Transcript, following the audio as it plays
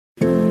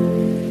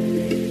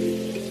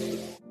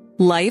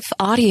Life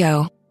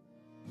Audio.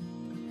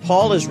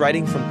 Paul is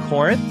writing from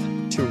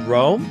Corinth to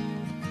Rome,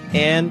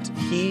 and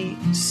he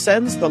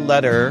sends the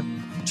letter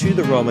to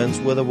the Romans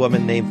with a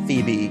woman named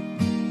Phoebe.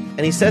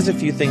 And he says a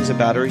few things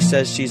about her. He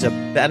says she's a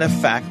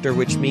benefactor,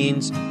 which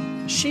means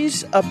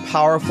she's a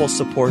powerful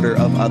supporter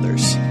of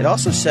others. It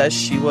also says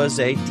she was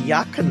a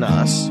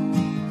diakonos.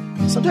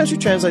 Sometimes we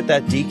translate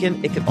that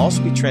deacon. It can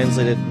also be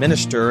translated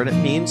minister, and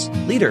it means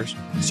leader,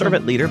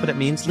 servant leader, but it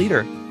means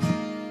leader.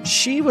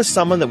 She was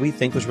someone that we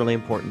think was really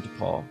important to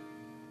Paul.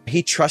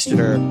 He trusted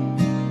her.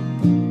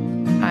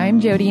 I'm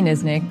Jody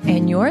Nisnik,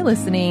 and you're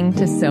listening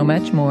to So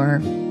Much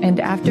More. And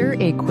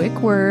after a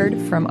quick word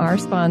from our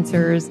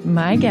sponsors,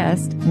 my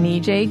guest,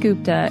 Nijay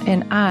Gupta,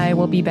 and I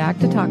will be back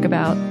to talk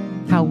about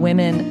how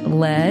women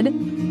led,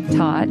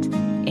 taught,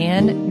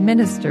 and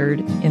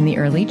ministered in the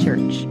early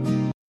church.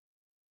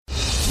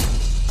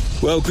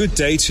 Well, good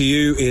day to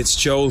you. It's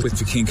Joel with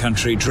For King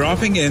Country,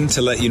 dropping in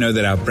to let you know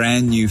that our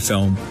brand new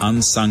film,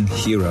 Unsung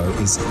Hero,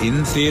 is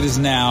in theaters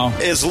now.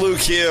 It's Luke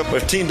here.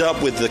 We've teamed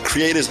up with the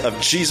creators of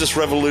Jesus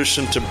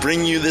Revolution to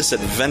bring you this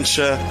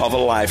adventure of a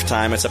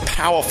lifetime. It's a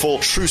powerful,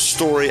 true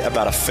story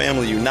about a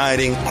family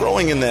uniting,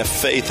 growing in their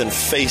faith, and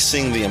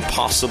facing the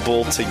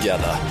impossible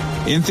together.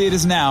 In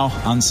theaters now,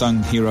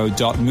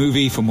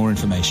 unsunghero.movie for more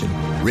information.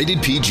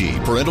 Rated PG.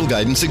 Parental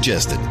guidance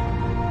suggested.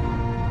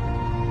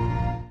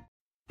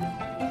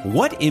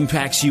 What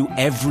impacts you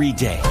every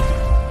day?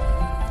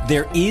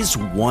 There is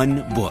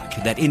one book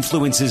that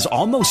influences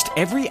almost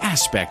every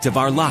aspect of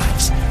our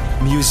lives.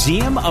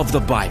 Museum of the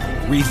Bible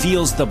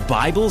reveals the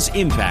Bible's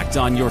impact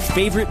on your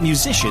favorite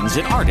musicians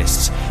and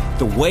artists,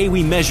 the way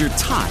we measure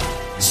time,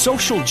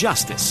 social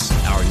justice,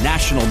 our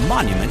national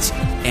monuments,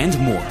 and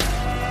more.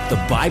 The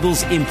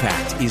Bible's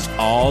impact is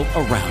all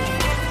around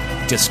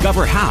you.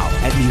 Discover how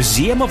at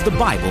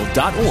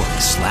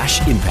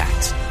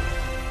museumofthebible.org/impact.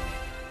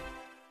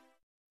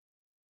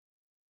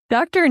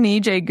 Dr.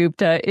 Nijay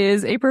Gupta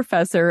is a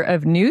professor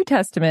of New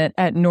Testament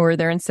at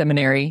Northern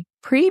Seminary.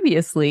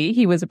 Previously,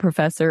 he was a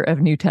professor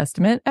of New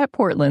Testament at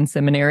Portland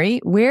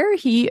Seminary, where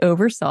he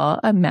oversaw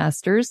a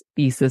master's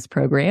thesis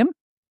program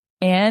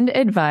and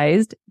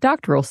advised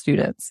doctoral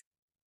students.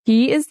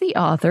 He is the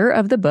author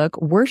of the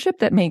book Worship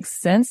That Makes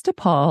Sense to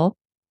Paul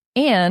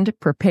and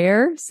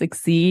Prepare,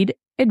 Succeed,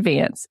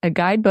 Advance, a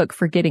guidebook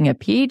for getting a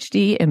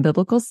PhD in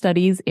biblical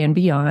studies and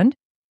beyond,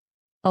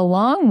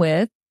 along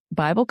with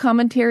Bible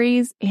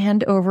commentaries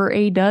and over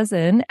a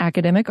dozen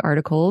academic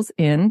articles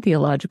in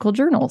theological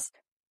journals.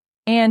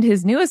 And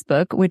his newest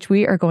book, which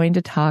we are going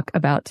to talk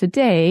about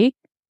today,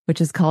 which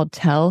is called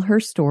Tell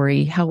Her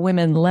Story, How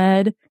Women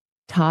Led,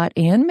 Taught,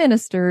 and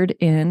Ministered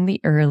in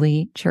the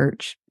Early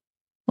Church.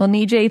 Well,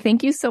 Nijay,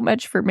 thank you so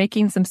much for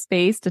making some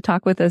space to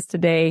talk with us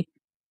today.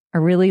 I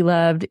really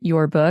loved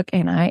your book,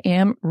 and I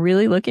am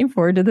really looking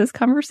forward to this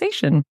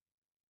conversation.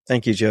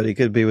 Thank you, Jody.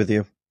 Good to be with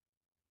you.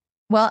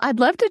 Well, I'd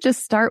love to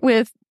just start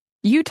with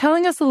you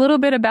telling us a little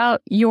bit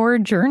about your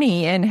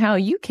journey and how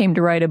you came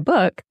to write a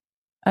book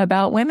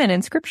about women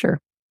in Scripture.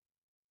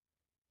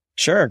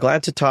 Sure.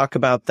 Glad to talk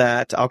about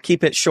that. I'll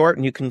keep it short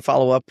and you can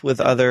follow up with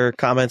other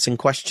comments and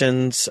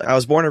questions. I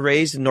was born and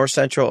raised in north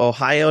central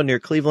Ohio near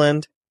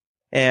Cleveland,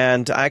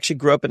 and I actually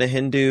grew up in a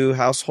Hindu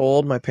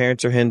household. My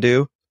parents are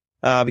Hindu.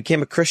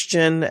 Became a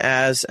Christian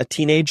as a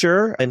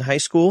teenager in high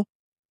school.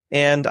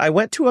 And I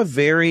went to a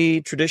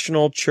very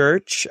traditional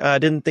church. I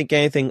didn't think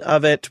anything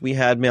of it. We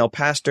had male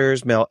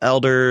pastors, male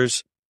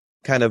elders,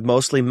 kind of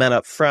mostly men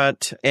up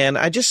front. And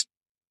I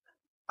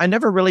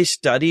never really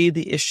studied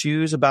the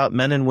issues about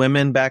men and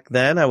women back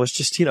then. I was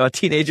just, a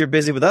teenager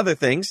busy with other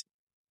things.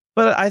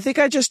 But I think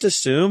I just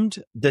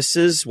assumed this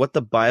is what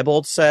the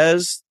Bible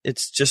says.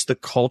 It's just the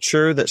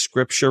culture that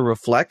Scripture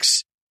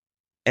reflects.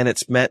 And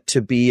it's meant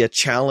to be a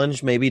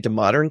challenge maybe to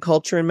modern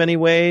culture in many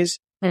ways.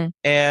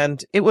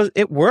 And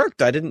it worked.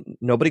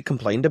 Nobody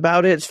complained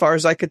about it as far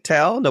as I could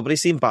tell. Nobody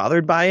seemed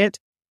bothered by it.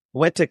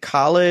 Went to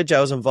college. I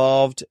was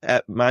involved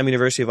at Miami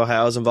University of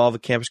Ohio. I was involved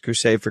with Campus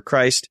Crusade for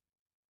Christ.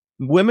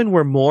 Women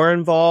were more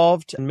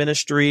involved in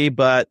ministry,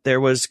 but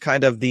there was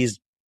kind of these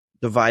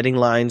dividing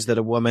lines that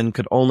a woman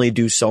could only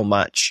do so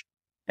much.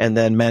 And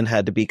then men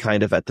had to be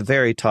kind of at the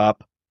very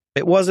top.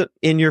 It wasn't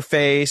in your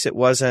face. It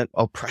wasn't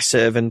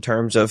oppressive in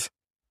terms of,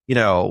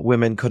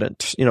 women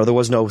couldn't, there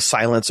was no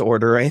silence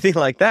order or anything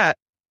like that.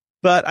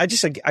 But I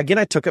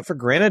took it for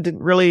granted,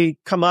 didn't really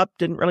come up,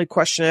 didn't really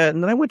question it.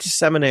 And then I went to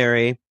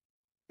seminary,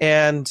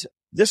 and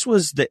this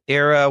was the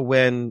era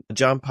when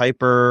John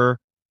Piper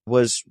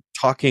was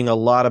talking a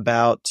lot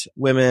about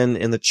women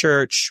in the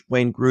church,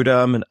 Wayne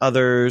Grudem and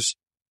others.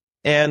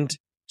 And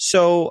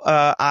so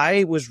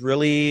I was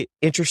really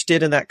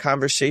interested in that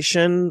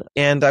conversation,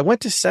 and I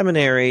went to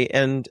seminary,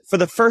 and for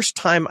the first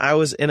time I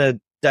was in a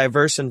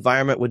diverse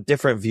environment with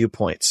different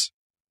viewpoints.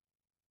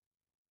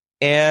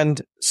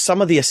 And some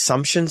of the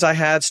assumptions I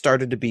had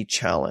started to be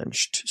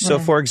challenged. So,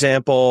 for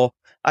example,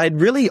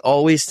 I'd really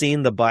always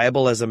seen the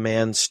Bible as a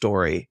man's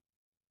story.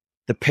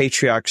 The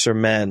patriarchs are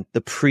men. The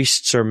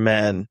priests are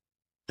men.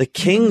 The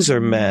kings are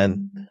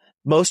men.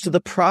 Most of the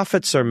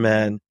prophets are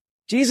men.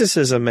 Jesus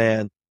is a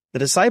man. The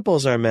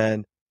disciples are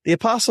men. The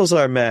apostles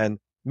are men.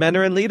 Men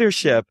are in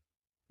leadership.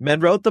 Men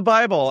wrote the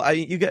Bible.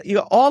 You got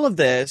all of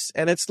this,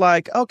 and it's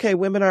like, okay,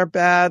 women are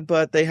bad,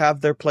 but they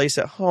have their place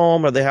at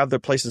home, or they have their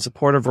place in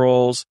supportive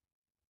roles.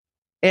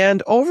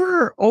 And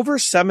over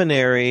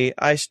seminary,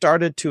 I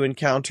started to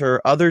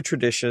encounter other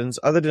traditions,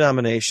 other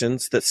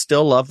denominations that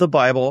still love the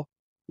Bible,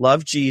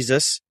 love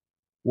Jesus,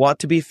 want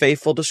to be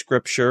faithful to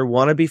Scripture,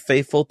 want to be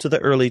faithful to the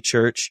early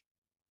church.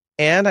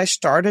 And I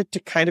started to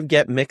kind of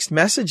get mixed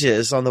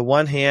messages. On the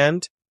one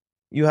hand,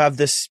 you have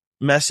this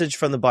message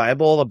from the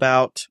Bible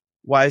about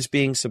wives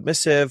being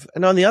submissive.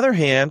 And on the other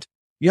hand,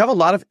 you have a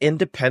lot of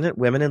independent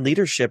women in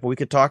leadership. We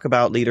could talk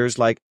about leaders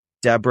like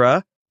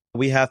Deborah.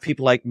 We have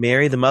people like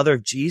Mary, the mother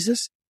of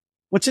Jesus.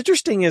 What's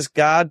interesting is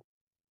God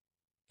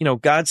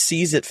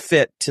sees it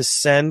fit to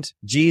send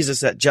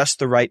Jesus at just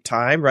the right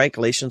time, right?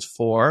 Galatians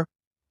 4,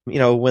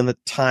 when the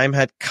time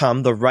had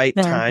come, the right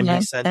time,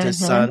 he sent his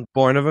son,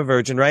 born of a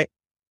virgin, right?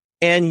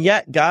 And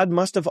yet God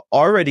must have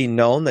already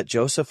known that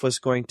Joseph was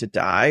going to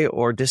die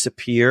or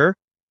disappear.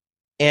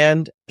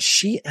 And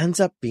she ends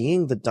up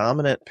being the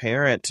dominant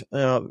parent,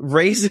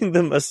 raising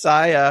the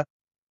Messiah.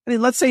 I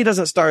mean, let's say he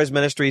doesn't start his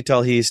ministry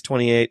till he's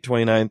 28,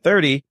 29,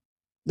 30.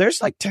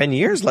 There's like 10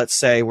 years, let's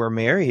say, where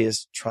Mary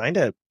is trying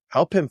to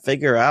help him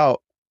figure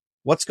out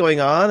what's going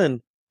on and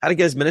how to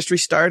get his ministry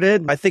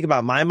started. I think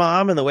about my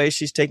mom and the way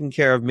she's taking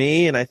care of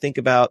me. And I think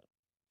about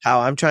how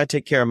I'm trying to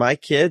take care of my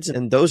kids.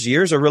 And those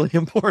years are really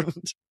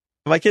important.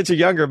 My kids are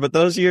younger, but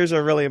those years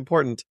are really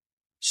important.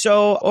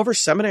 So over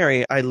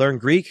seminary, I learned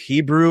Greek,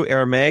 Hebrew,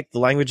 Aramaic, the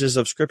languages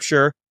of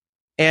Scripture.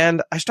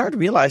 And I started to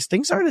realize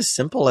things aren't as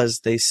simple as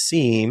they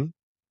seem.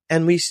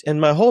 And in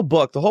my whole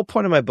book, the whole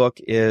point of my book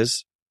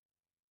is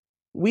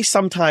we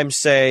sometimes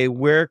say,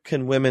 where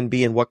can women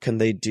be and what can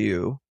they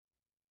do?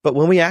 But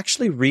when we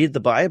actually read the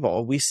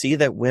Bible, we see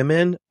that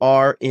women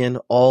are in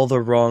all the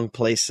wrong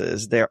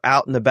places. They're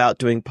out and about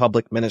doing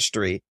public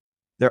ministry.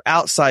 They're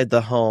outside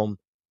the home.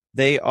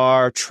 They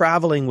are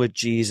traveling with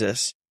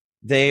Jesus.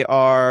 They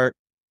are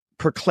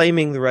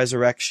proclaiming the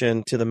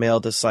resurrection to the male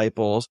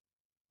disciples.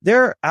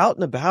 They're out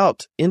and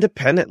about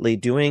independently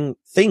doing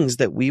things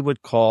that we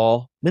would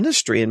call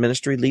ministry and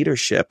ministry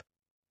leadership.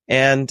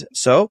 And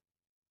so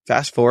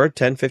fast forward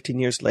 10, 15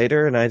 years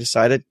later, and I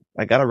decided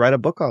I got to write a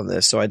book on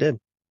this. So I did.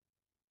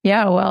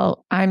 Yeah,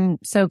 well, I'm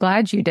so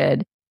glad you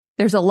did.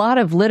 There's a lot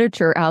of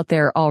literature out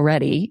there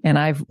already, and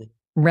I've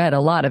read a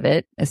lot of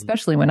it,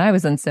 especially when I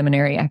was in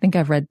seminary. I think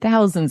I've read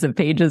thousands of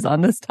pages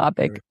on this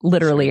topic.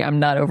 Literally, sure. I'm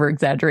not over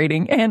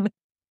exaggerating.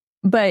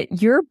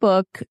 But your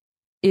book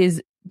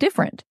is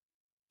different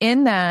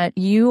in that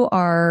you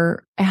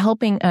are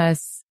helping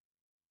us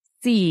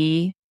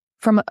see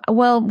from,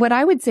 what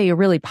I would say a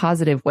really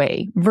positive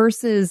way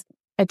versus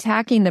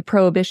attacking the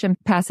prohibition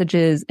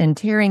passages and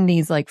tearing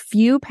these like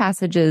few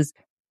passages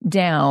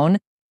down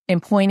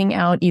and pointing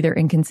out either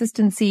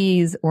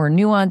inconsistencies or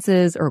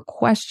nuances or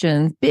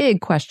questions,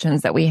 big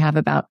questions that we have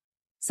about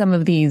some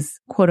of these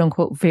quote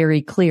unquote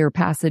very clear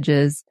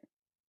passages.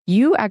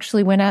 You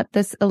actually went at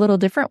this a little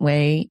different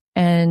way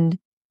and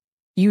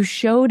you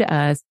showed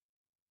us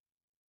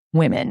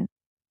women.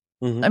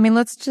 Mm-hmm. I mean,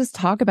 let's just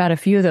talk about a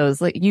few of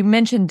those. Like you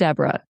mentioned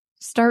Deborah.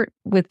 Start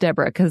with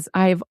Deborah because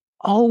I've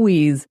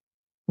always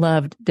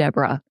loved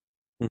Deborah.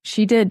 Mm-hmm.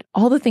 She did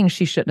all the things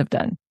she shouldn't have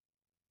done.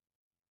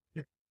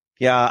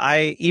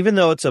 Yeah, even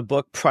though it's a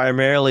book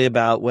primarily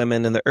about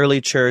women in the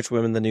early church,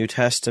 women in the New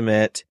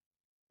Testament,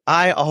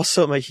 I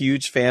also am a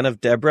huge fan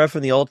of Deborah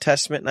from the Old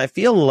Testament. And I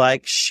feel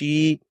like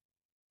she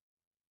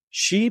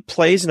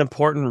plays an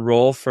important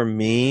role for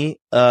me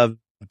of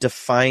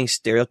defying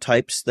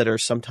stereotypes that are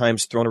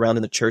sometimes thrown around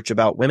in the church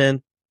about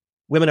women.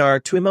 Women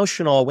are too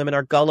emotional. Women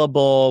are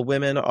gullible.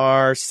 Women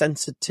are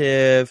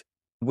sensitive.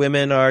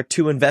 Women are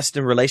too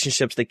invested in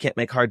relationships. They can't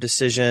make hard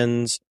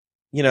decisions.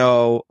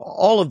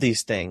 All of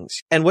these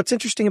things. And what's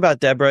interesting about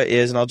Deborah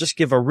is, and I'll just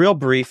give a real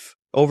brief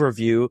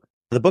overview,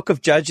 the book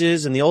of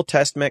Judges in the Old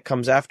Testament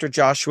comes after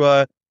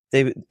Joshua.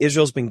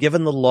 Israel's been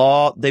given the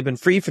law. They've been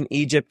free from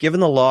Egypt, given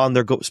the law, and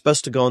they're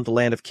supposed to go into the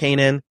land of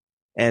Canaan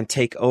and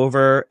take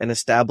over and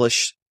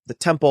establish the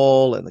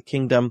temple and the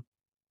kingdom.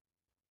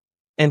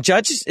 And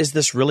Judges is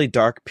this really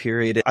dark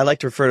period. I like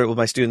to refer to it with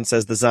my students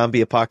as the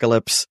zombie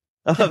apocalypse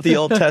of the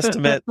Old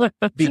Testament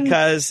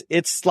because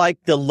it's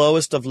like the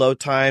lowest of low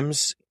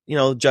times.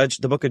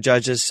 The book of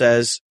Judges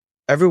says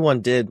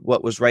everyone did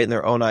what was right in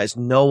their own eyes.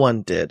 No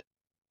one did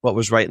what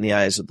was right in the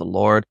eyes of the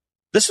Lord.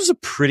 This was a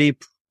pretty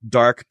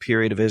dark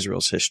period of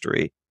Israel's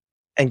history.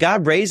 And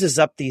God raises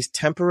up these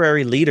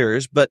temporary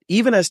leaders, but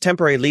even as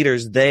temporary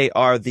leaders, they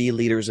are the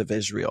leaders of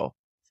Israel.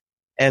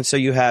 And so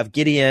you have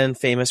Gideon,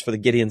 famous for the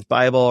Gideon's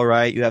Bible,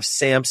 right? You have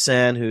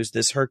Samson, who's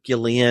this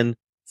Herculean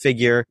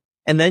figure.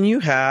 And then you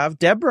have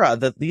Deborah.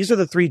 These are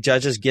the three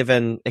judges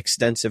given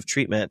extensive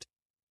treatment.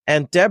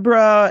 And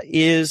Deborah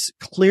is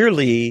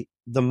clearly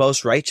the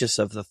most righteous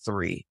of the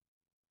three,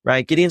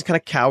 right? Gideon's kind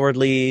of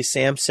cowardly.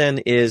 Samson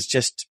is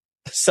just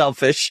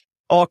selfish,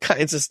 all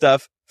kinds of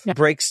stuff. Yeah.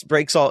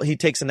 Breaks all, he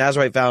takes a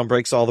Nazirite vow and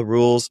breaks all the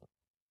rules.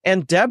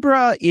 And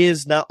Deborah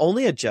is not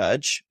only a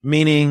judge,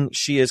 meaning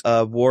she is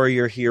a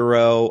warrior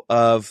hero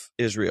of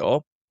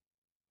Israel,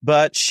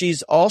 but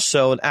she's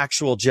also an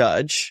actual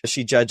judge.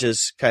 She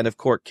judges kind of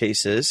court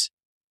cases,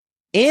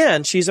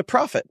 and she's a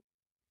prophet.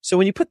 So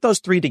when you put those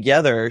three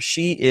together,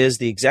 she is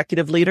the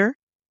executive leader,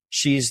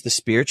 she's the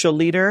spiritual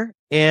leader,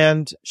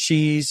 and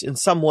she's in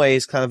some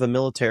ways kind of a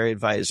military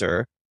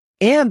advisor.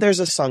 And there's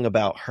a song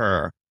about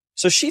her.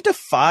 So she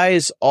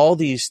defies all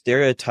these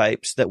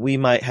stereotypes that we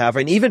might have,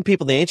 and even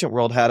people in the ancient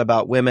world had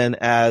about women,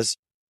 as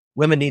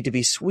women need to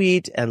be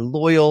sweet and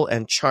loyal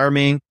and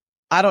charming.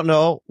 I don't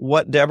know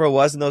what Deborah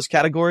was in those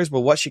categories, but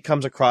what she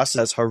comes across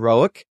as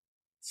heroic,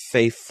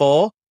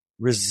 faithful,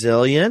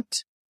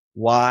 resilient,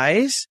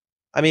 wise.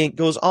 I mean, it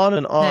goes on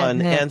and on.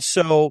 Mm-hmm. And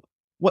so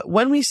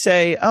when we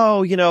say,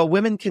 oh,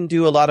 women can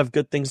do a lot of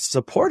good things in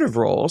supportive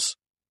roles,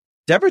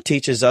 Deborah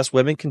teaches us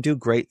women can do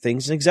great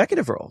things in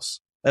executive roles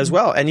as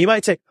well. And you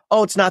might say,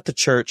 oh, it's not the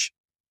church.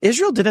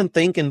 Israel didn't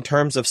think in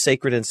terms of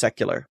sacred and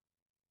secular.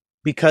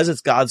 Because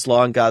it's God's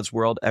law and God's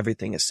world,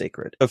 everything is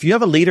sacred. If you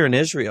have a leader in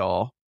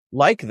Israel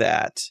like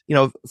that,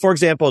 for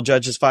example,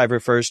 Judges 5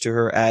 refers to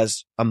her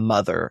as a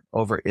mother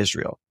over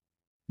Israel.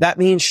 That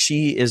means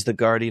she is the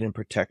guardian and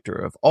protector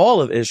of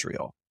all of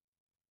Israel,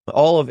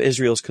 all of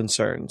Israel's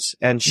concerns.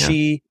 And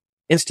she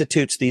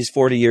institutes these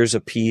 40 years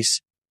of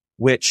peace,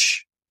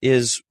 which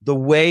is the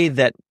way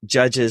that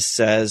Judges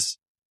says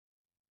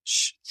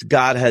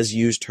God has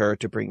used her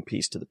to bring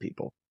peace to the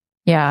people.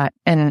 Yeah.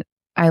 And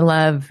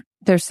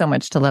there's so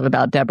much to love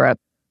about Deborah.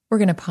 We're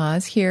going to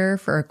pause here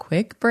for a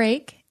quick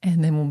break,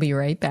 and then we'll be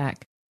right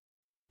back.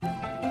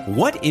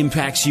 What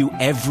impacts you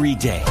every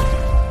day?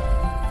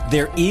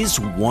 There is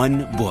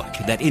one book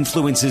that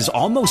influences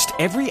almost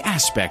every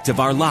aspect of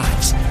our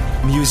lives.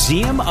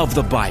 Museum of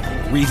the Bible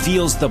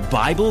reveals the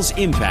Bible's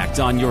impact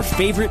on your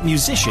favorite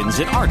musicians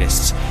and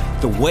artists,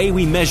 the way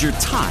we measure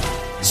time,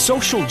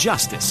 social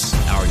justice,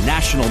 our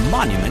national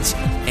monuments,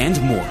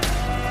 and more.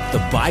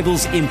 The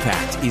Bible's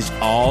impact is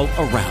all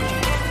around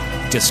you.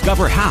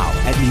 Discover how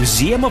at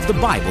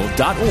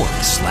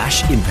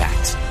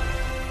museumofthebible.org/impact.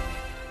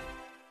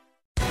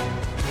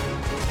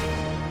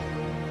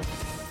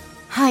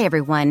 Hi,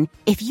 everyone.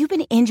 If you've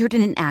been injured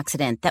in an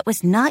accident that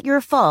was not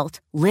your fault,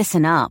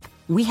 listen up.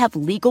 We have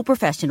legal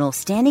professionals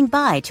standing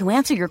by to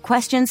answer your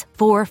questions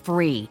for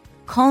free.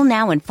 Call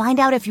now and find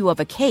out if you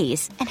have a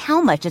case and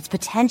how much it's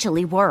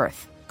potentially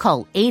worth.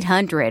 Call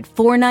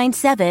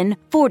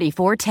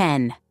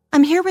 800-497-4410.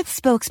 I'm here with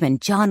spokesman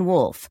John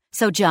Wolf.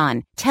 So,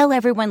 John, tell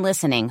everyone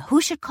listening who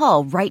should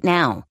call right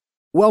now.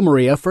 Well,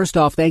 Maria, first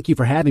off, thank you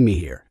for having me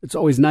here. It's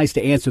always nice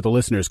to answer the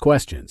listeners'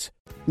 questions.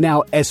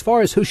 Now, as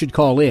far as who should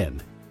call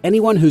in,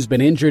 anyone who's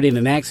been injured in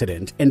an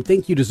accident and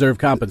think you deserve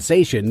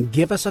compensation,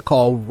 give us a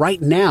call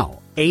right now.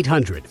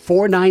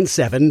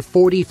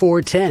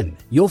 800-497-4410.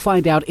 You'll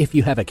find out if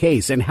you have a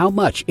case and how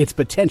much it's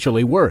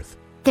potentially worth.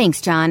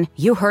 Thanks, John.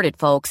 You heard it,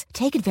 folks.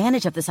 Take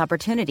advantage of this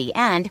opportunity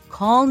and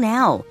call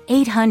now.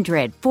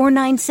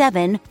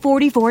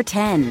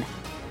 800-497-4410.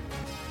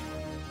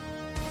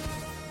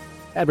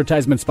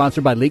 Advertisement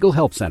sponsored by Legal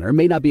Help Center.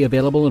 May not be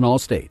available in all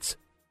states.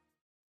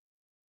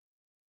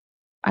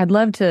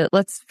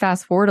 Let's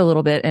fast forward a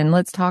little bit and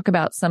let's talk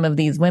about some of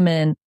these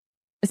women,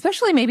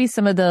 especially maybe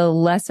some of the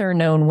lesser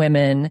known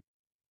women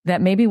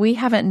that maybe we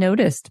haven't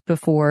noticed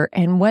before,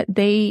 and what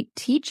they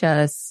teach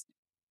us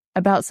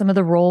about some of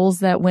the roles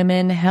that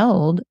women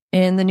held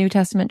in the New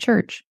Testament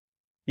church.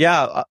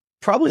 Yeah,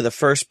 probably the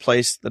first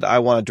place that I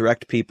want to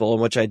direct people,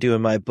 and which I do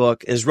in my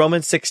book, is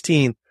Romans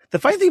 16. The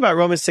funny thing about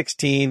Romans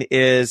 16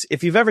 is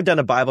if you've ever done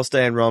a Bible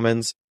study in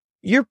Romans,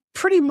 you're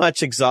pretty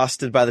much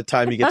exhausted by the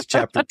time you get to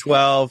chapter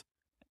 12.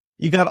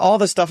 You got all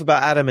the stuff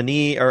about Adam and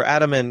Eve, or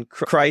Adam and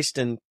Christ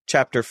in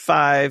chapter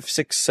 5,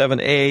 6, 7,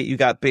 8. You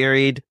got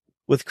buried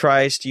with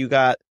Christ. You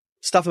got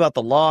stuff about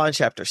the law in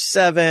chapter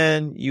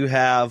 7. You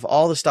have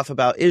all the stuff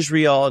about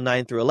Israel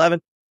 9 through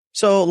 11.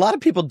 So a lot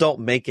of people don't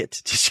make it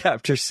to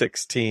chapter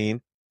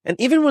 16. And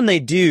even when they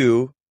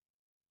do,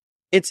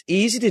 it's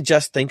easy to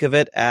just think of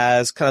it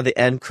as kind of the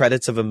end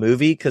credits of a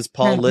movie, because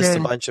Paul lists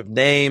a bunch of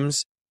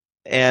names,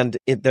 and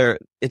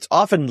it's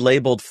often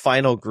labeled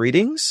final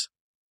greetings.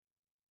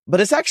 But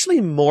it's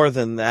actually more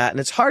than that, and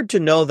it's hard to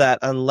know that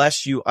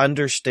unless you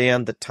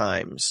understand the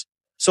times.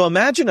 So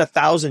imagine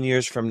 1,000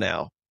 years from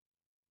now,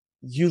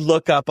 you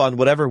look up on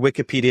whatever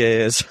Wikipedia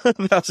is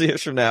 1,000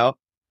 years from now,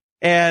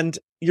 and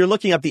you're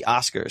looking up the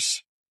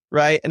Oscars,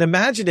 right? And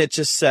imagine it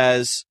just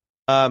says,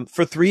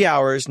 for 3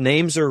 hours,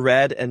 names are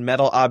read and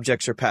metal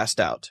objects are passed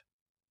out.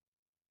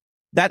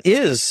 That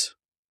is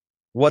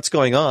what's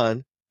going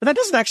on. But that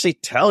doesn't actually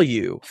tell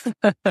you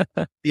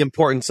the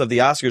importance of the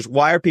Oscars.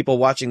 Why are people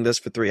watching this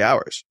for 3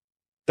 hours?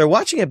 They're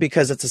watching it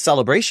because it's a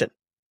celebration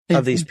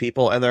of these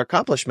people and their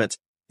accomplishments.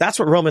 That's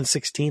what Romans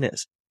 16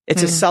 is.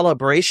 It's a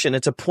celebration.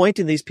 It's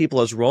appointing these people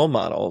as role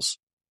models,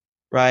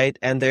 right?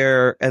 And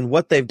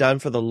what they've done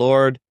for the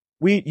Lord.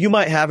 You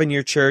might have in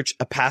your church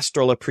a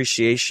pastoral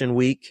appreciation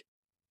week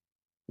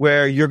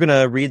where you're going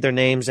to read their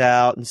names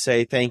out and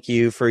say, thank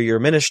you for your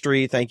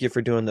ministry. Thank you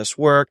for doing this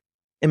work.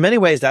 In many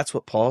ways, that's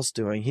what Paul's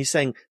doing. He's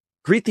saying,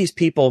 greet these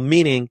people,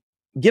 meaning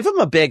give them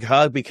a big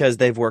hug because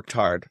they've worked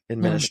hard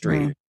in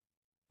ministry,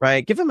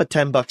 right? Give them a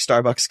 $10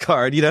 Starbucks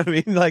card. You know what I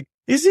mean? Like,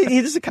 this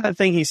is the kind of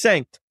thing he's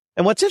saying.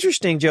 And what's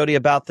interesting, Jody,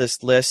 about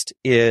this list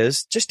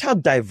is just how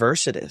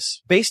diverse it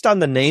is. Based on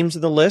the names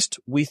of the list,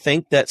 we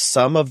think that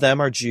some of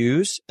them are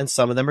Jews and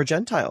some of them are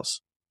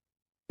Gentiles.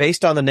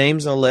 Based on the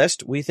names on the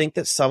list, we think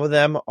that some of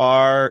them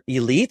are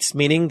elites,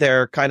 meaning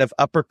they're kind of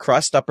upper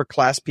crust, upper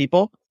class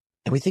people.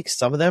 And we think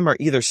some of them are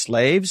either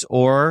slaves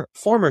or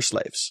former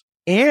slaves.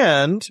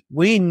 And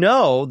we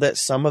know that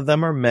some of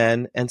them are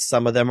men and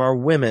some of them are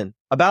women.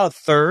 About a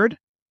third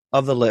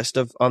of the list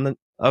of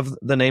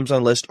the names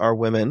on the list are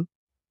women.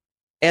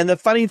 And the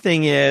funny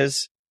thing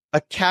is, a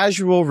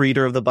casual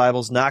reader of the Bible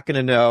is not going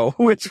to know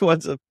which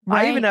ones.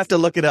 I even have to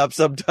look it up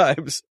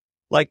sometimes.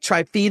 Like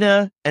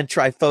Tryphena and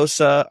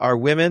Tryphosa are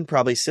women,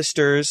 probably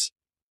sisters.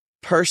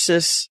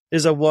 Persis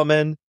is a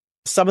woman.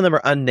 Some of them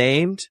are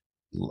unnamed,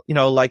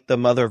 like the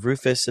mother of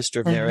Rufus, sister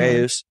of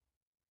Nereus.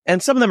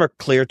 And some of them are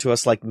clear to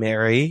us, like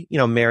Mary,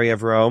 Mary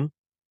of Rome.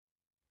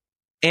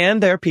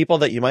 And there are people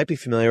that you might be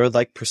familiar with,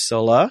 like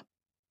Priscilla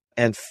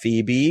and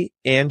Phoebe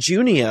and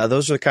Junia.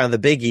 Those are kind of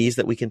the biggies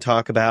that we can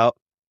talk about.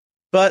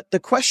 But the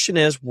question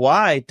is,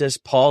 why does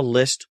Paul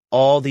list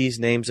all these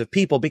names of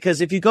people?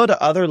 Because if you go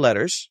to other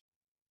letters,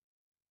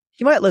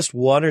 he might list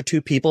one or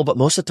two people, but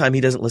most of the time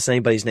he doesn't list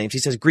anybody's names. He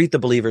says, greet the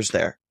believers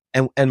there.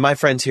 And my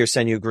friends here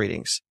send you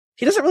greetings.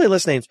 He doesn't really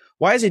list names.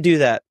 Why does he do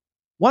that?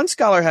 One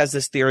scholar has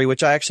this theory,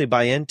 which I actually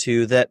buy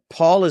into, that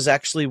Paul is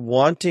actually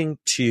wanting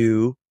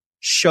to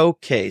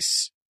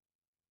showcase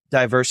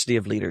diversity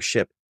of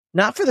leadership,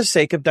 not for the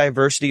sake of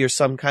diversity or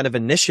some kind of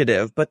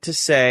initiative, but to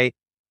say,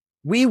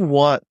 we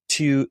want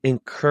to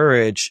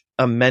encourage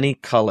a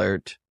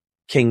many-colored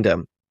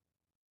kingdom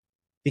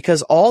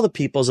because all the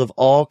peoples of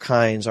all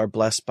kinds are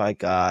blessed by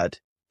God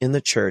in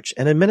the church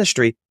and in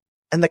ministry.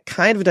 And the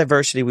kind of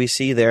diversity we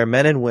see there,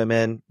 men and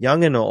women,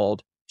 young and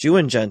old, Jew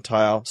and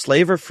Gentile,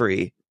 slave or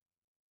free,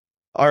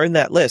 are in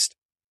that list.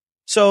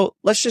 So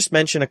let's just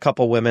mention a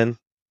couple women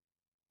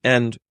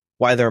and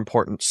why they're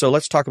important. So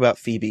let's talk about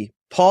Phoebe.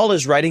 Paul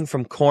is writing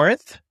from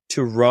Corinth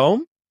to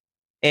Rome,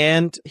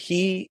 and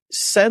he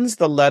sends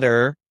the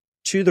letter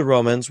to the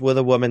Romans with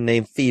a woman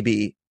named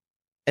Phoebe.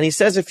 And he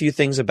says a few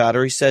things about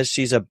her. He says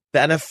she's a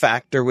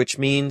benefactor, which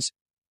means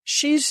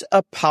she's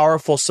a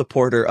powerful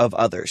supporter of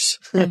others.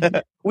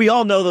 We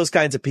all know those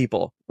kinds of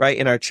people, right?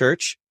 In our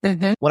church.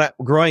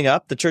 Growing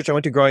up, the church I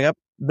went to growing up,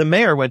 the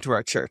mayor went to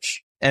our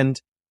church,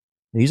 and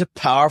he's a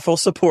powerful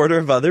supporter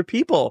of other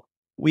people.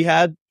 We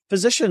had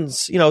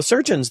physicians,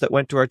 surgeons that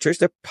went to our church.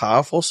 They're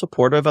powerful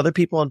supporter of other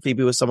people, and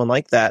Phoebe was someone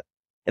like that.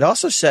 It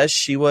also says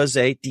she was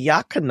a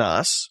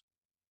diakonos.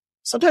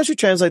 Sometimes we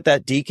translate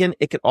that deacon.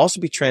 It could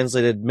also be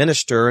translated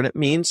minister, and it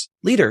means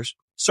leaders,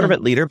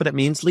 servant leader, but it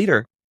means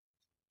leader.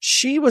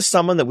 She was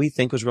someone that we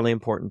think was really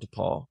important to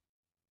Paul.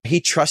 He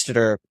trusted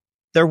her.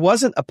 There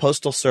wasn't a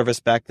postal service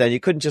back then. You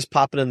couldn't just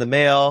pop it in the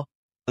mail.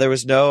 There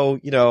was no,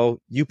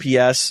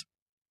 UPS.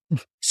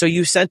 So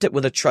you sent it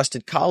with a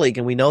trusted colleague,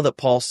 and we know that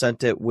Paul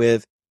sent it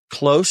with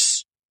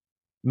close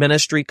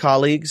ministry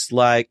colleagues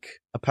like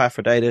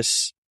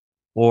Epaphroditus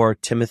or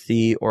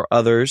Timothy or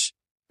others.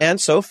 And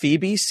so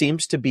Phoebe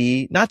seems to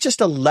be not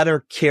just a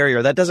letter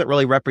carrier. That doesn't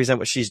really represent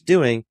what she's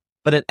doing,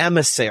 but an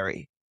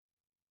emissary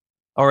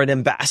or an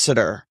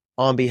ambassador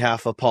on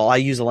behalf of Paul. I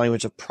use the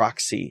language of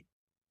proxy.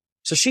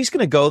 So she's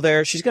going to go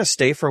there. She's going to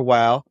stay for a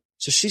while.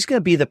 So she's going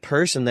to be the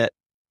person that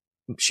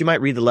she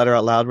might read the letter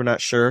out loud. We're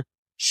not sure.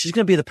 She's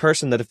going to be the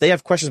person that if they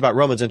have questions about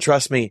Romans, and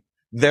trust me,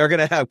 they're going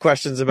to have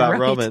questions about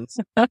Romans.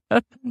 She's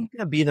going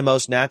to be the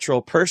most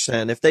natural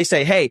person. If they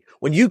say, hey,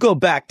 when you go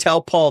back,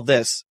 tell Paul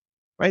this,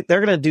 right?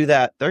 They're going to do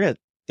that. They're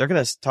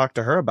going to talk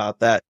to her about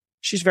that.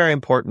 She's very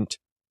important.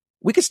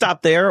 We could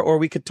stop there, or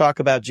we could talk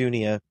about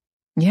Junia.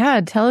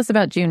 Yeah, tell us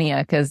about Junia,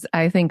 because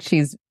I think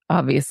she's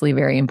obviously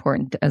very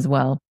important as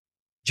well.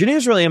 Junia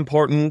is really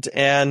important,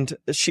 and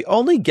she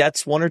only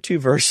gets one or two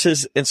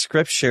verses in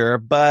scripture,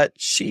 but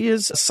she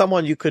is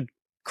someone you could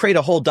create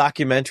a whole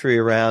documentary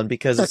around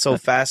because it's so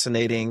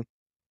fascinating.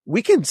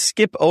 We can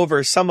skip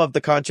over some of the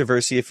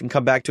controversy if you can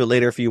come back to it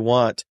later if you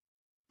want.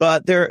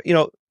 But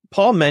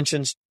Paul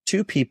mentions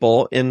two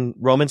people in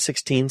Romans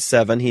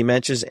 16:7. He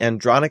mentions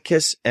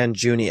Andronicus and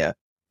Junia.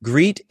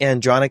 Greet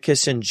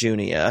Andronicus and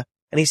Junia.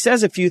 And he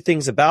says a few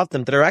things about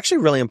them that are actually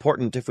really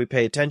important if we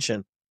pay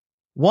attention.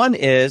 One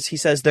is, he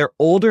says, they're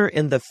older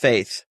in the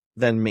faith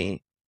than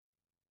me.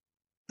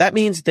 That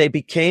means they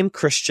became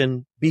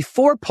Christian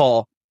before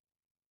Paul.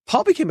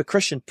 Paul became a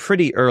Christian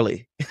pretty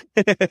early.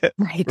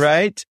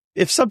 Right?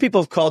 If some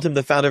people have called him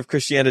the founder of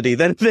Christianity,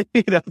 then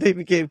they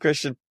became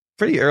Christian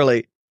pretty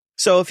early.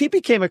 So if he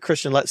became a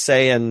Christian, let's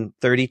say in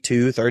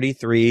 32,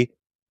 33,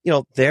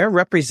 they're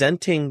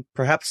representing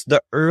perhaps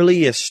the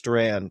earliest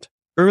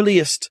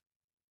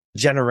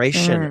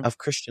generation of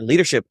Christian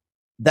leadership.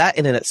 That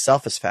in and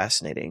itself is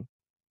fascinating.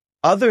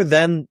 Other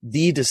than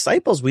the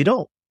disciples, we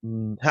don't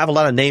have a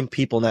lot of named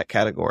people in that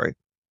category.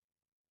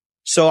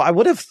 So I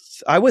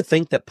would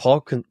think that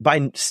Paul,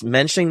 by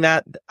mentioning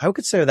that, I would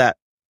consider that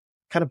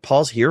kind of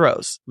Paul's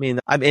heroes. I mean,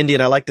 I'm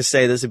Indian. I like to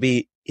say this would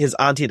be his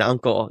auntie and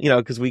uncle,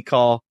 because we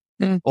call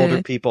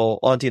older people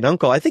auntie and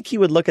uncle. I think he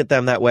would look at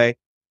them that way.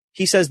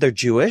 He says they're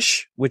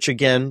Jewish, which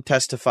again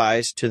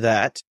testifies to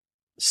that.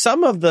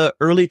 Some of the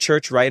early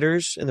church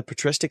writers in the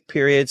patristic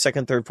period,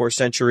 2nd, 3rd, 4th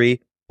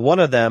century, one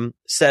of them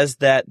says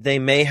that they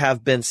may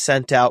have been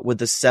sent out with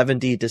the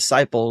 70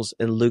 disciples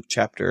in Luke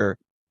chapter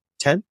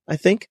 10, I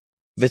think.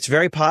 It's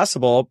very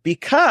possible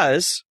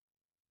because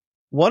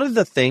one of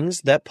the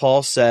things that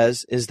Paul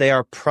says is they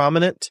are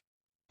prominent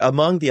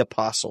among the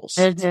apostles.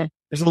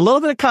 There's a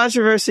little bit of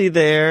controversy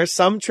there.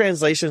 Some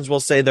translations will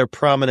say they're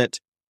prominent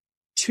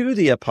to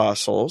the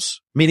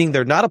apostles, meaning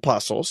they're not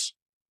apostles.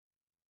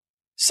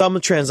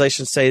 Some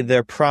translations say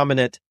they're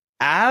prominent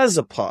as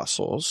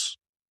apostles.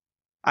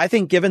 I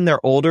think given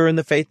they're older in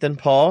the faith than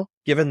Paul,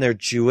 given they're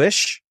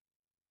Jewish,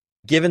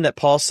 given that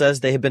Paul says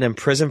they have been in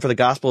prison for the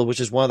gospel, which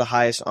is one of the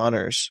highest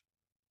honors,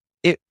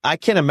 I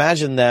can't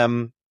imagine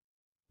them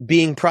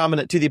being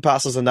prominent to the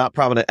apostles and not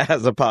prominent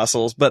as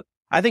apostles. But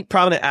I think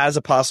prominent as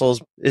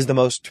apostles is the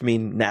most, to me,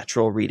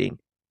 natural reading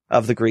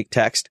of the Greek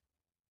text.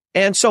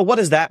 And so what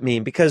does that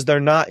mean? Because they're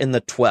not in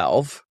the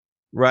 12,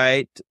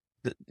 right?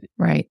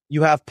 Right.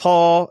 You have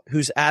Paul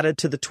who's added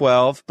to the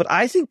 12, but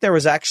I think there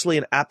was actually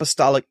an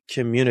apostolic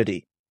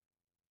community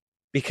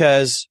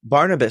because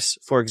Barnabas,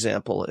 for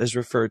example, is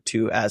referred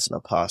to as an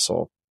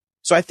apostle.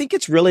 So I think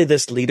it's really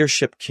this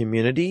leadership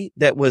community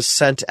that was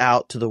sent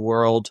out to the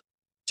world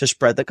to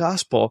spread the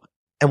gospel.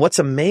 And what's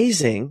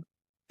amazing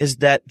is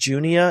that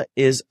Junia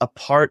is a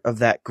part of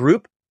that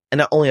group, and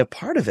not only a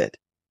part of it,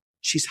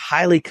 she's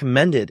highly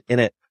commended in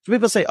it. So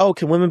people say, oh,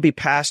 can women be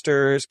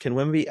pastors? Can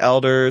women be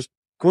elders?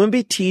 Can women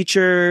be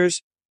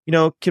teachers?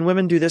 Can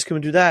women do this? Can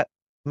women do that?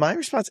 My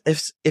response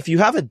is, if you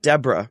have a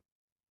Deborah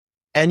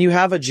and you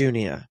have a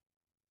Junia,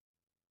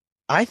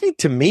 I think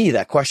to me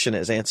that question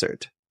is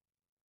answered.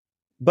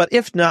 But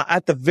if not,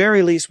 at the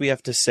very least, we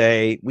have to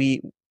say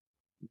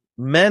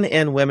men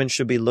and women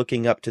should be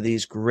looking up to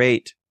these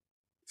great,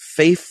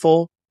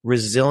 faithful,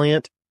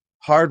 resilient,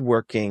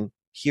 hardworking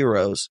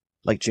heroes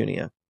like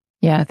Junia.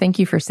 Yeah, thank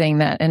you for saying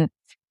that. And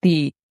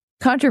the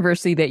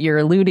controversy that you're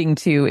alluding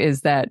to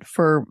is that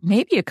for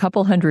maybe a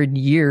couple hundred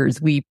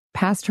years, we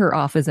passed her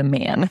off as a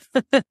man.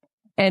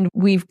 And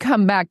we've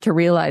come back to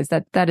realize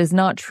that that is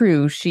not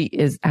true. She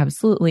is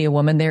absolutely a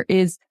woman. There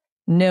is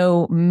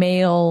no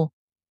male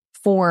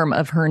form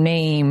of her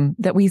name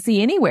that we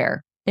see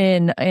anywhere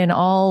in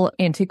all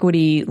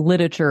antiquity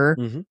literature.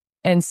 Mm-hmm.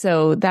 And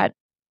so that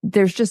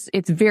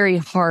it's very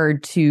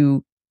hard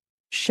to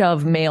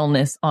shove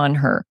maleness on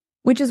her,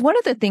 which is one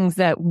of the things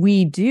that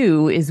we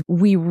do is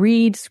we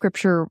read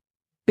scripture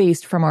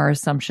based from our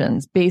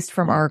assumptions, based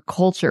from our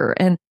culture.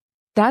 And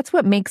that's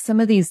what makes some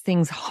of these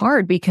things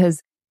hard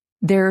because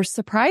they're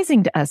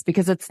surprising to us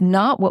because it's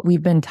not what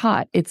we've been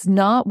taught. It's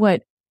not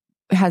what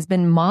has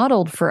been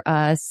modeled for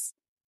us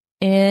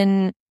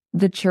in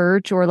the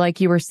church, or like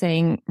you were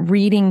saying,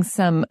 reading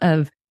some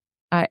of,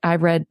 I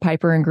read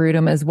Piper and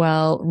Grudem as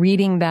well,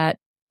 reading that,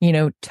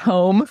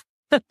 tome,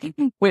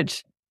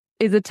 which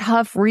is a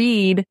tough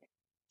read.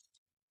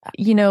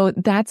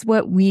 That's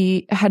what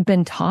we had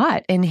been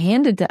taught and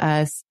handed to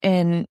us.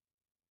 And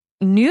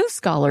new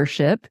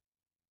scholarship,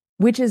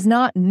 which is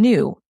not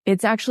new,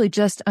 it's actually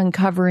just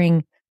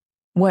uncovering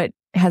what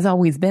has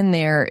always been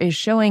there, is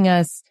showing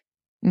us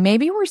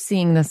maybe we're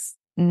seeing this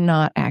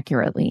not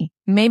accurately.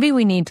 Maybe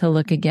we need to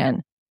look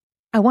again.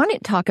 I want to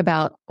talk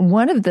about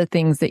one of the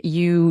things that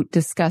you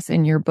discuss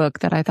in your book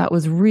that I thought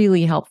was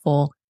really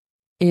helpful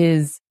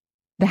is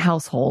the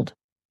household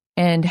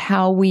and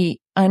how we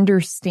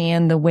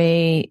understand the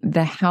way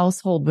the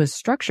household was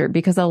structured.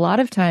 Because a lot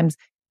of times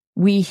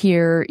we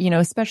hear,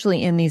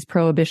 especially in these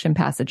prohibition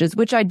passages,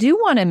 which I do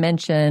want to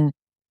mention,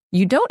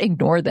 you don't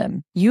ignore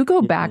them. You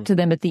go back to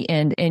them at the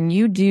end and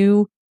you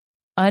do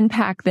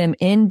unpack them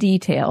in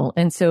detail.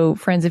 And so,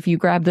 friends, if you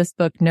grab this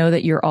book, know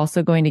that you're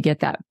also going to get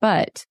that.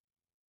 But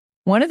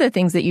one of the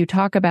things that you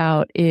talk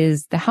about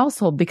is the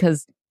household,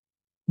 because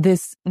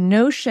this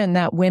notion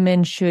that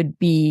women should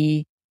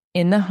be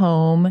in the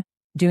home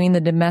doing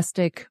the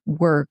domestic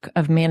work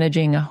of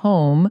managing a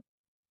home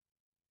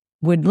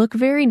would look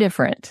very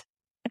different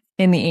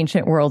in the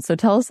ancient world. So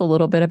tell us a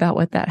little bit about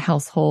what that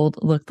household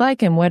looked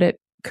like and what it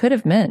could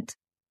have meant.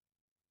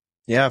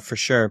 Yeah, for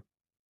sure.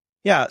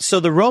 Yeah, so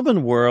the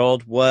Roman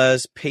world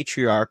was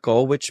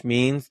patriarchal, which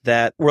means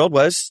that world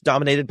was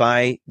dominated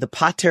by the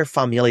pater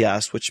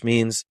familias, which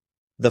means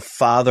the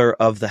father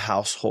of the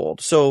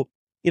household. So,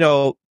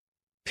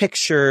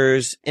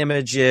 pictures,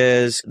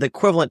 images, the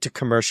equivalent to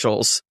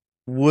commercials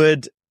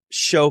would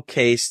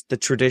showcase the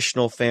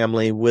traditional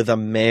family with a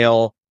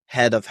male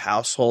head of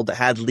household that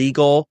had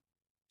legal,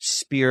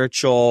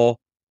 spiritual,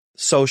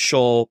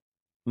 social,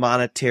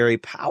 monetary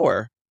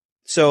power.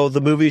 So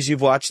the movies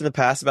you've watched in the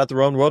past about the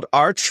Roman world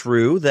are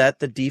true, that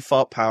the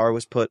default power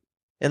was put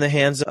in the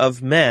hands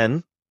of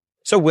men.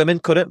 So women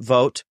couldn't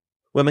vote.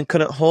 Women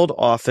couldn't hold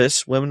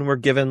office. Women were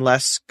given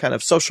less kind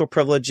of social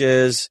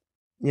privileges.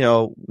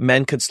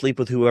 Men could sleep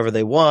with whoever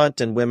they want,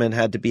 and women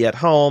had to be at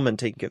home and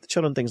taking care of the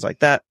children, things like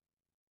that.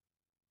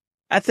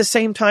 At the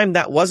same time,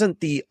 that wasn't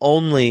the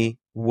only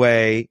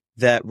way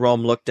that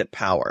Rome looked at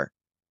power.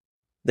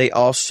 They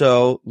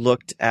also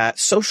looked at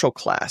social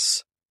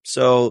class.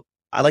 So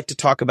I like to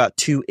talk about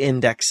two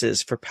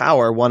indexes for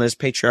power. One is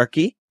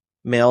patriarchy.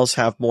 Males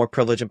have more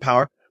privilege and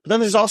power. But then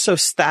there's also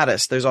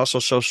status. There's also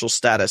social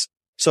status.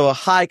 So a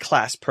high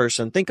class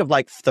person, think of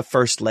like the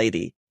first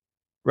lady,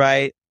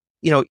 right?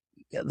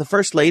 The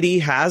first lady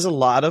has a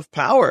lot of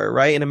power,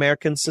 right, in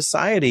American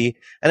society.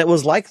 And it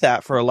was like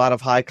that for a lot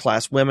of high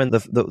class women,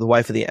 the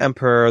wife of the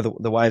emperor,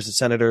 the wives of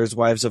senators,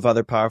 wives of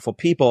other powerful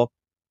people.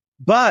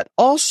 But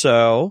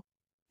also,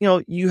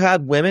 you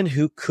had women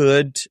who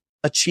could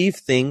achieve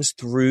things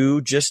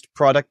through just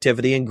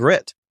productivity and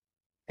grit.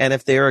 And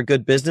if they're a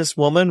good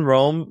businesswoman,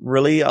 Rome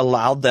really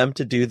allowed them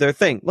to do their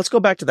thing. Let's go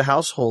back to the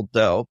household,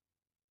 though.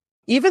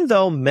 Even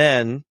though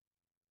men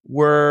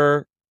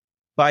were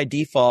by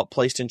default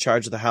placed in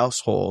charge of the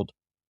household,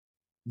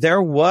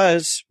 there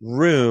was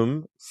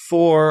room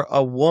for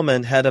a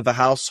woman head of a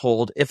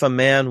household if a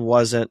man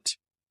wasn't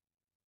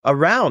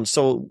around.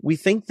 So we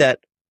think that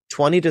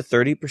 20 to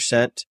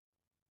 30%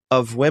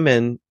 of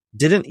women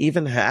didn't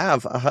even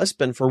have a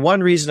husband for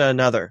one reason or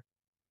another.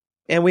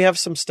 And we have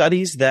some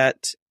studies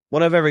that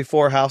 1 of every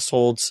 4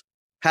 households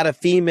had a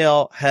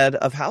female head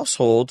of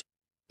household.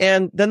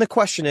 And then the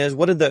question is,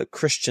 what did the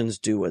Christians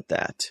do with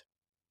that?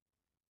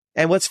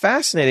 And what's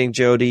fascinating,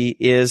 Jody,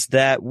 is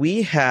that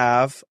we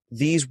have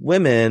these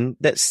women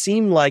that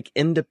seem like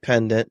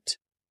independent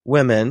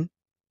women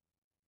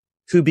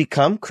who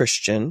become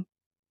Christian,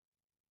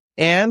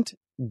 and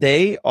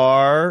they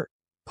are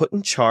put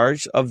in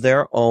charge of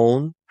their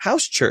own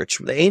house church.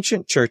 The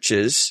ancient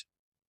churches,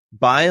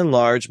 by and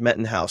large, met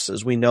in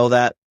houses. We know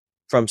that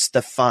from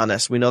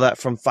Stephanus. We know that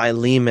from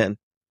Philemon.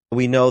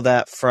 We know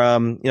that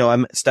from,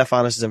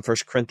 Stephanus is in 1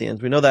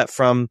 Corinthians. We know that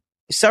from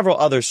several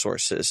other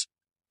sources.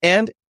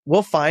 And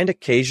we'll find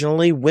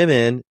occasionally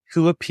women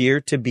who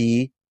appear to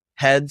be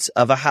heads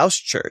of a house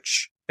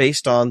church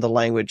based on the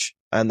language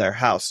and their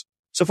house.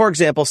 So, for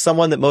example,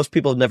 someone that most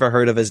people have never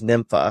heard of is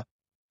Nympha,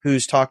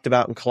 who's talked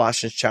about in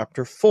Colossians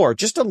chapter 4,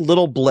 just a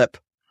little blip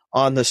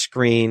on the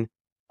screen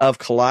of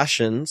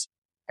Colossians.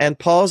 And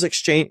Paul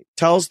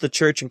tells the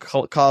church in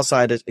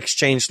Colossae to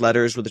exchange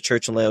letters with the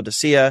church in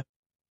Laodicea.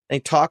 And he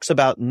talks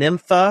about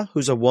Nympha,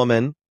 who's a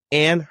woman,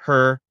 and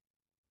her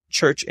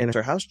church in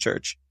her house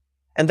church.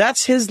 And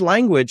that's his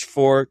language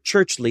for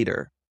church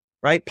leader,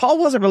 right? Paul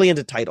wasn't really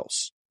into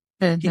titles.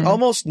 Mm-hmm. He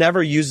almost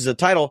never uses a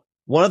title.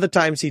 One of the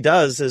times he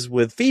does is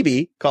with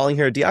Phoebe, calling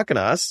her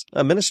diakonos,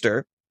 a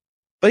minister,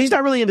 but he's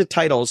not really into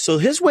titles. So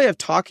his way of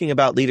talking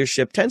about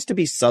leadership tends to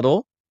be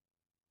subtle.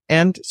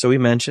 And so he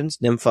mentions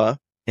Nympha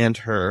and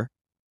her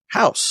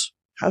house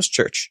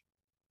church.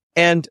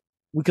 And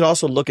we could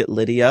also look at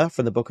Lydia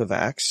from the book of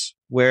Acts,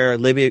 where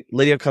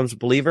Lydia comes a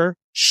believer.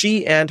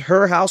 She and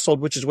her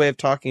household, which is a way of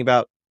talking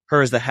about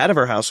her as the head of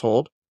her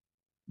household,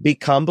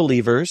 become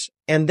believers.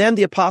 And then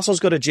the apostles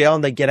go to jail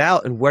and they get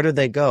out. And where do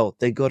they go?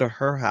 They go to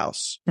her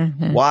house.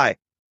 Mm-hmm. Why?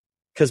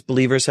 Because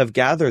believers have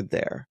gathered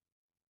there.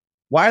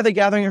 Why are they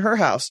gathering in her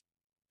house?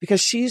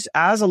 Because she's,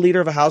 as a leader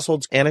of a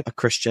household and a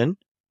Christian,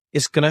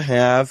 is going to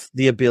have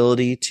the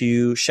ability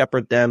to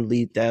shepherd them,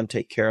 lead them,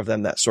 take care of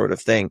them, that sort of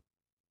thing.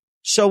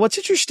 So what's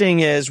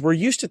interesting is we're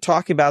used to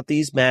talking about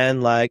these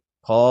men like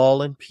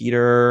Paul and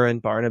Peter and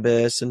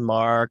Barnabas and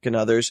Mark and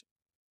others.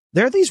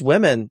 There are these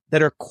women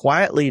that are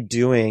quietly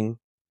doing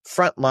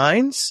front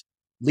lines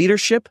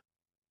leadership,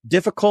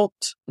 difficult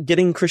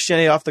getting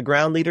Christianity off the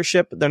ground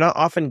leadership. They're not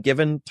often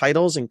given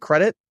titles and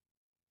credit,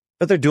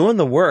 but they're doing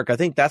the work. I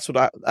think that's what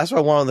I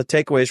want the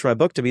takeaways from my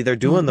book to be. They're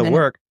doing the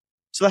work.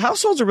 So the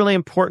households are really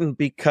important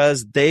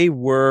because they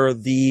were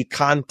the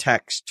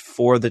context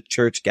for the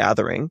church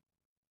gathering.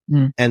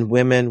 And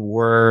women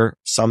were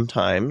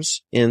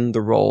sometimes in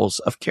the roles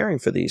of caring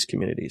for these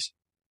communities.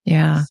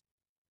 Yeah.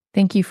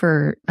 Thank you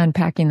for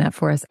unpacking that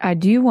for us. I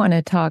do want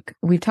to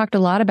we've talked a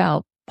lot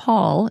about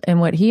Paul and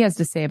what he has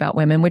to say about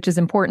women, which is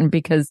important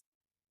because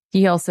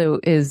he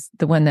also is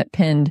the one that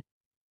penned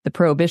the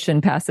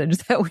prohibition passage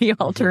that we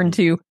all turn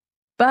to.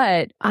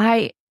 But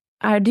I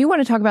do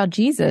want to talk about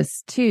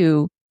Jesus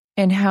too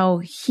and how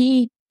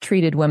he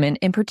treated women.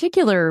 In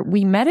particular,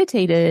 we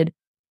meditated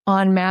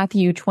on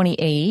Matthew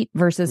 28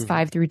 verses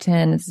 5 through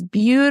 10. It's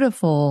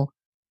beautiful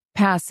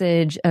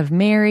passage of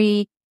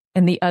Mary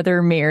and the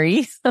other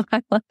Mary,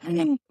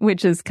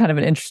 which is kind of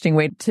an interesting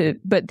way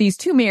but these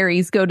two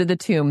Marys go to the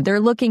tomb.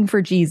 They're looking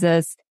for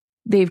Jesus.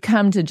 They've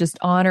come to just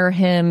honor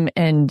him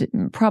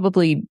and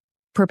probably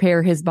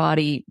prepare his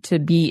body to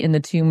be in the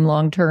tomb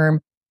long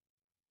term.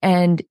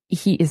 And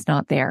he is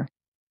not there.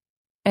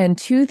 And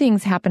two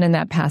things happen in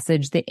that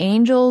passage. The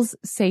angels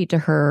say to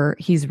her,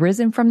 he's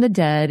risen from the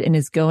dead and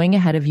is going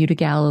ahead of you to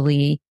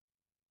Galilee.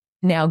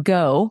 Now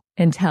go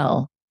and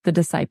tell the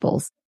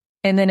disciples.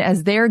 And then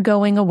as they're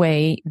going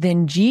away,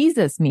 then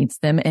Jesus meets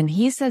them and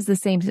he says the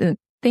same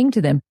thing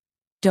to them.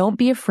 Don't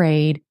be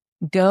afraid.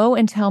 Go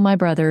and tell my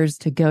brothers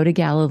to go to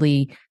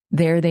Galilee.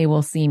 There they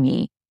will see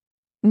me.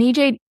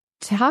 Nijay,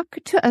 talk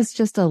to us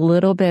just a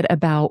little bit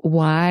about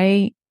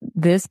why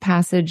this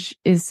passage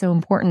is so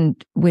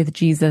important with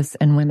Jesus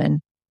and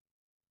women.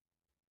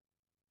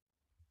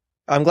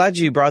 I'm glad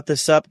you brought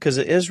this up because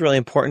it is really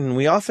important.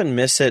 We often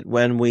miss it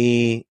when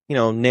we,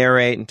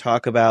 narrate and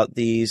talk about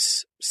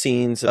these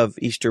scenes of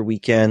Easter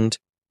weekend.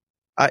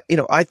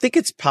 I think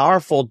it's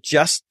powerful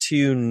just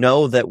to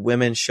know that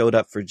women showed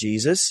up for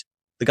Jesus.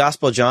 The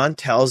Gospel of John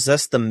tells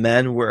us the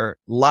men were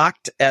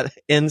locked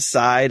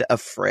inside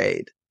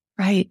afraid.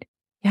 Right.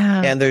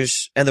 Yeah. And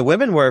the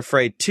women were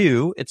afraid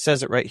too. It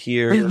says it right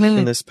here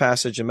in this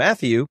passage in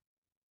Matthew.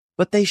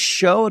 But they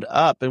showed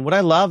up. And what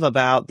I love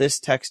about this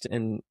text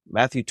in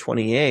Matthew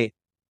 28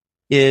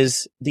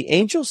 is the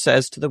angel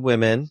says to the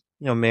women,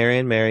 Mary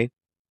and Mary,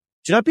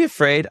 do not be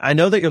afraid. I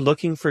know that you're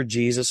looking for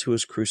Jesus who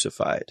was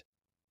crucified.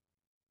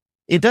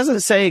 It doesn't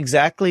say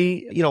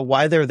exactly,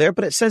 why they're there,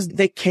 but it says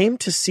they came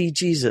to see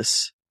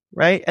Jesus,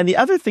 right? And the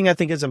other thing I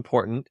think is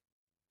important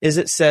is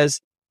it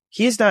says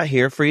he is not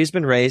here, for he's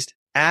been raised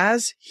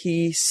as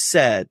he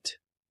said.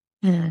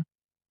 Mm.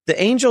 The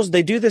angels,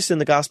 they do this in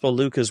the Gospel of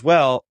Luke as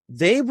well.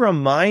 They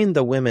remind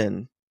the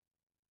women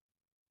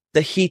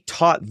that he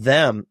taught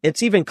them.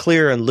 It's even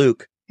clearer in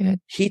Luke.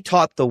 Good. He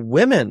taught the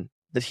women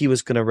that he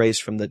was going to raise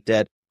from the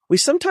dead. We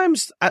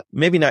sometimes,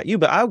 maybe not you,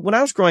 but when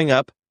I was growing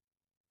up,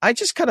 I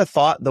just kind of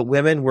thought the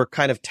women were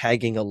kind of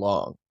tagging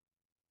along.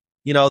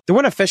 They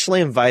weren't officially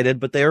invited,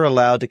 but they were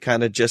allowed to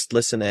kind of just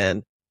listen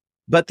in.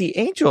 But the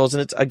angels,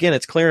 and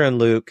it's clear in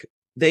Luke,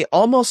 they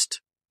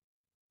almost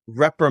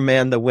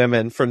reprimand the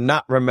women for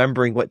not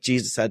remembering what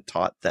Jesus had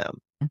taught them.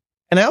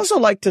 And I also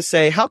like to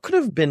say, how could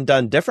it have been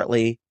done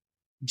differently?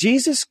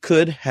 Jesus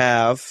could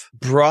have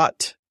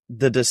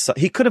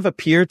he could have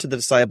appeared to the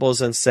disciples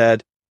and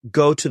said,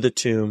 go to the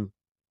tomb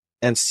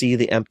and see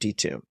the empty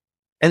tomb.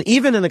 And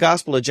even in the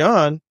Gospel of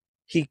John,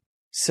 he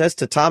says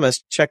to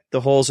Thomas, check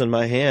the holes in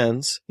my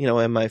hands,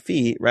 and my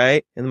feet,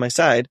 right? And my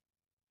side,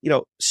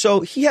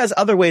 so he has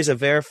other ways of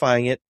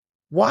verifying it.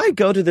 Why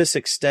go to this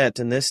extent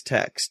in this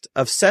text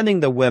of sending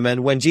the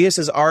women when Jesus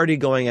is already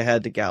going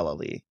ahead to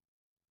Galilee,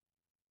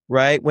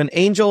 right? When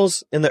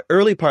angels in the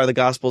early part of the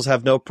Gospels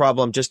have no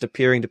problem just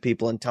appearing to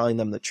people and telling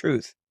them the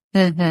truth.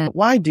 Mm-hmm.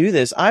 Why do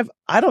this? I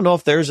don't know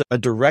if there's a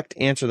direct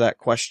answer to that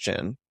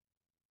question,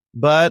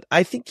 but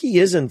I think he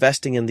is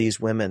investing in these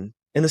women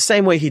in the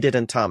same way he did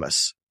in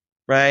Thomas,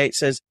 right?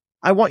 Says,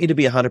 I want you to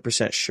be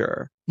 100%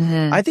 sure.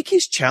 Mm-hmm. I think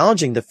he's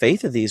challenging the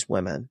faith of these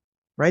women.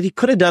 Right? He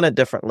could have done it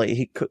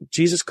differently.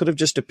 Jesus could have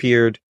just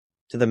appeared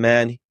to the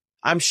men.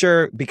 I'm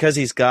sure because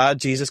he's God,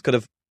 Jesus could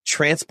have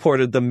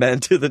transported the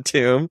men to the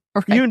tomb.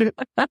 Right. You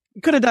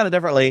could have done it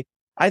differently.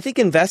 I think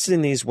invested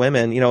in these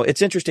women,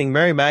 it's interesting.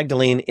 Mary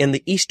Magdalene in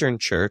the Eastern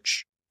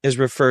Church is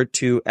referred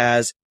to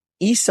as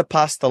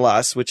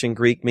isapostolos, which in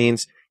Greek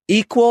means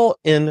equal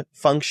in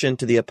function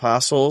to the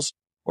apostles,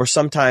 or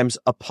sometimes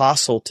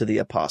apostle to the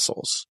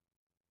apostles.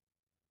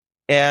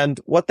 And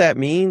what that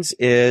means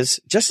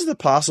is just as the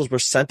apostles were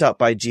sent out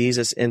by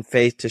Jesus in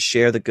faith to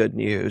share the good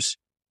news,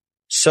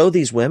 so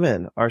these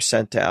women are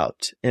sent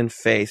out in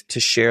faith to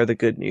share the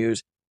good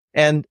news.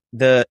 And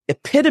the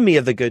epitome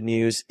of the good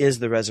news is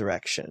the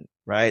resurrection,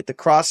 right? The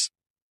cross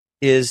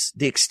is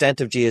the extent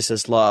of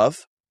Jesus'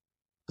 love.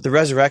 But the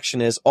resurrection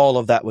is all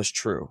of that was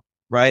true,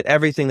 right?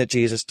 Everything that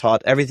Jesus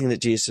taught, everything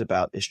that Jesus is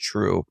about is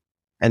true.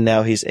 And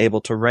now he's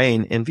able to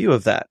reign in view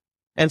of that.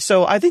 And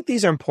so I think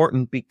these are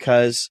important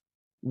because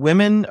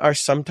women are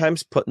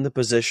sometimes put in the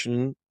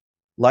position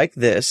like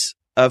this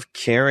of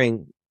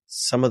carrying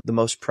some of the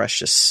most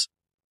precious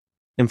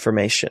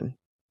information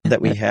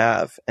that we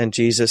have. And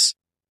Jesus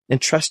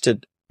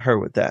entrusted her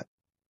with that.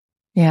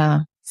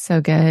 Yeah, so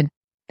good.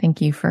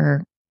 Thank you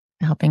for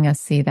helping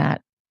us see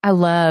that. I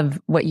love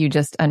what you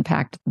just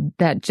unpacked,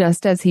 that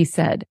just as he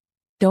said,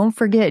 don't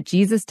forget,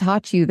 Jesus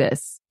taught you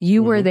this.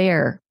 You were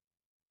there.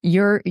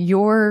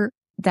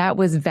 That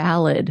was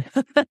valid.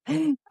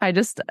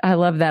 I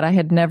love that. I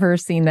had never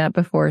seen that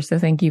before. So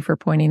thank you for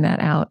pointing that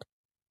out.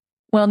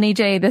 Well,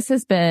 Nijay, this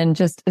has been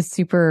just a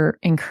super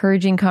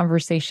encouraging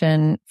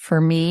conversation for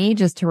me,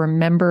 just to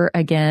remember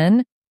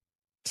again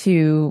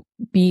to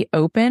be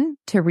open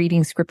to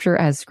reading scripture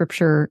as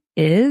scripture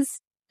is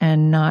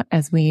and not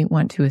as we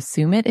want to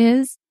assume it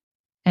is,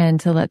 and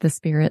to let the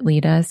Spirit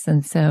lead us.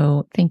 And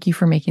so thank you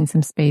for making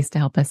some space to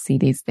help us see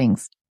these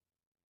things.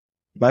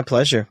 My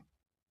pleasure.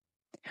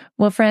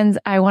 Well, friends,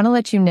 I want to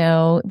let you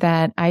know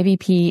that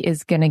IVP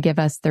is going to give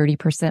us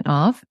 30%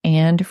 off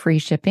and free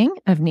shipping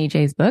of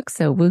Nijay's book.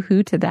 So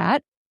woohoo to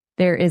that.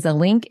 There is a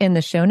link in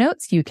the show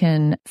notes. You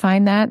can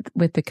find that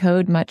with the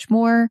code much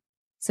more.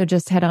 So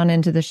just head on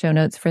into the show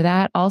notes for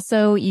that.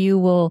 Also, you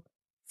will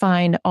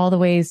find all the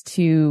ways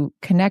to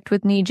connect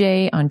with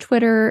Nijay on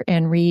Twitter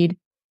and read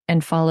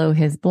and follow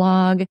his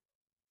blog.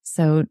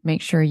 So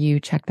make sure you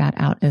check that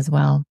out as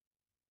well.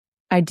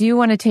 I do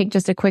want to take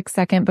just a quick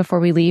second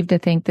before we leave to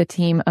thank the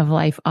team of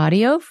Life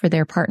Audio for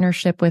their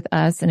partnership with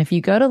us. And if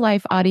you go to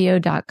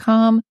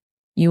lifeaudio.com,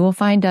 you will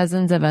find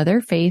dozens of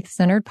other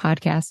faith-centered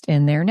podcasts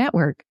in their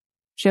network.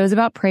 Shows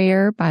about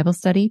prayer, Bible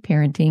study,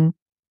 parenting,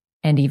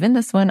 and even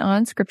this one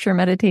on scripture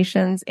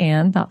meditations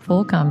and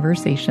thoughtful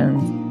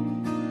conversations.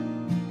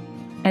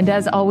 And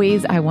as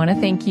always, I want to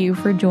thank you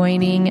for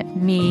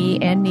joining me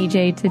and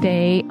Nijay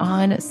today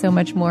on So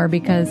Much More,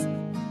 because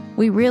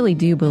we really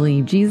do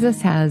believe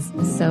Jesus has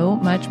so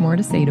much more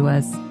to say to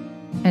us,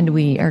 and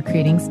we are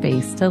creating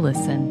space to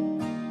listen.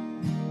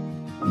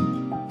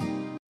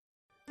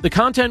 The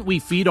content we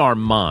feed our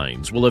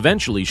minds will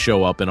eventually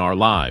show up in our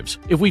lives.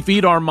 If we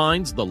feed our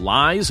minds the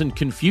lies and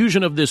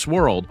confusion of this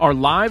world, our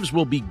lives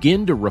will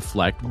begin to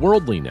reflect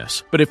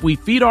worldliness. But if we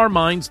feed our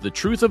minds the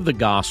truth of the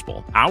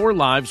gospel, our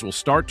lives will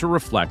start to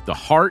reflect the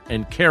heart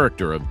and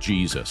character of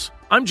Jesus.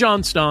 I'm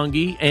John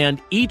Stange, and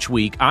each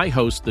week I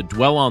host the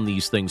Dwell on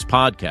These Things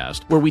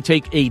podcast, where we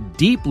take a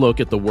deep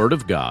look at the Word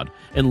of God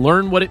and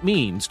learn what it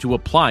means to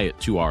apply it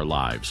to our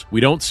lives.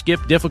 We don't skip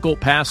difficult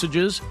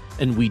passages,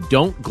 and we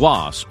don't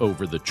gloss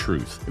over the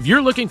truth. If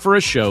you're looking for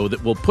a show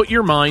that will put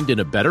your mind in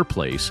a better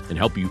place and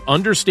help you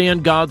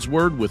understand God's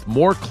Word with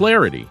more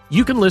clarity,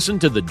 you can listen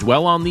to the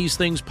Dwell on These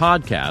Things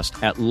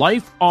podcast at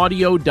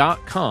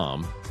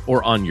lifeaudio.com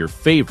or on your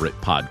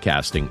favorite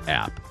podcasting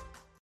app.